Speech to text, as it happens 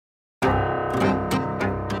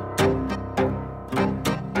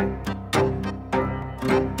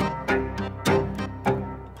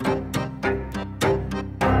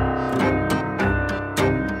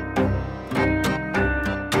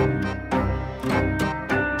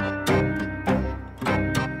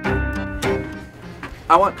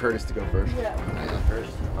I want Curtis to go first. Yeah. I go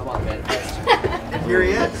first. I'm on the manifest. Here he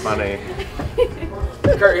is. Funny.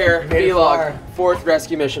 Kurt here, vlog. 4th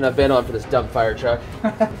rescue mission I've been on for this dumb fire truck.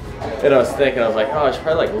 And I was thinking, I was like, oh, I should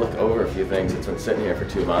probably like look over a few things. It's been sitting here for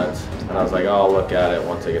 2 months. And I was like, oh, I'll look at it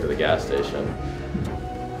once I get to the gas station.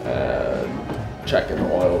 Checking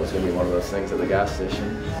the oil was gonna be one of those things at the gas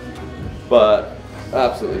station. But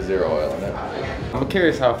absolutely zero oil in it. I'm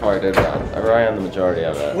curious how far I did run. I ran the majority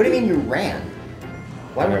of it. What do you mean you ran?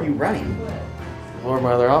 Why were you running? What are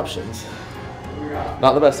my other options?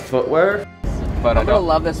 Not the best footwear, but I'm gonna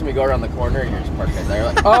love this when we go around the corner and you're just parked right there.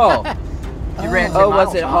 You're like, oh, you ran 10 miles.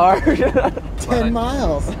 Was it hard? 10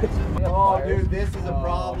 miles. Oh, dude, this is a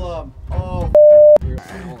problem. Oh.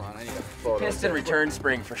 Hold on, I need a photo. Piston return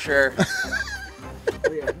spring for sure.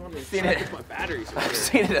 I've seen it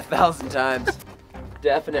 1,000 times.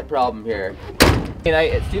 Definite problem here.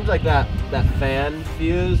 It seems like that fan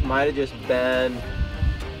fuse might have just been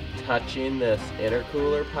touching this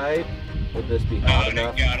intercooler pipe. Would this be hot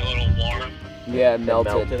enough? It got a little warm. Yeah, it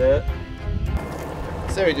melted it.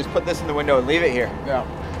 So we just put this in the window and leave it here. Yeah.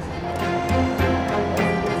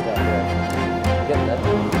 Get that.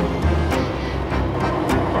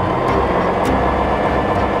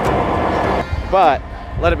 But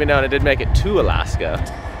let it be known, I did make it to Alaska,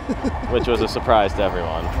 which was a surprise to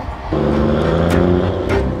everyone.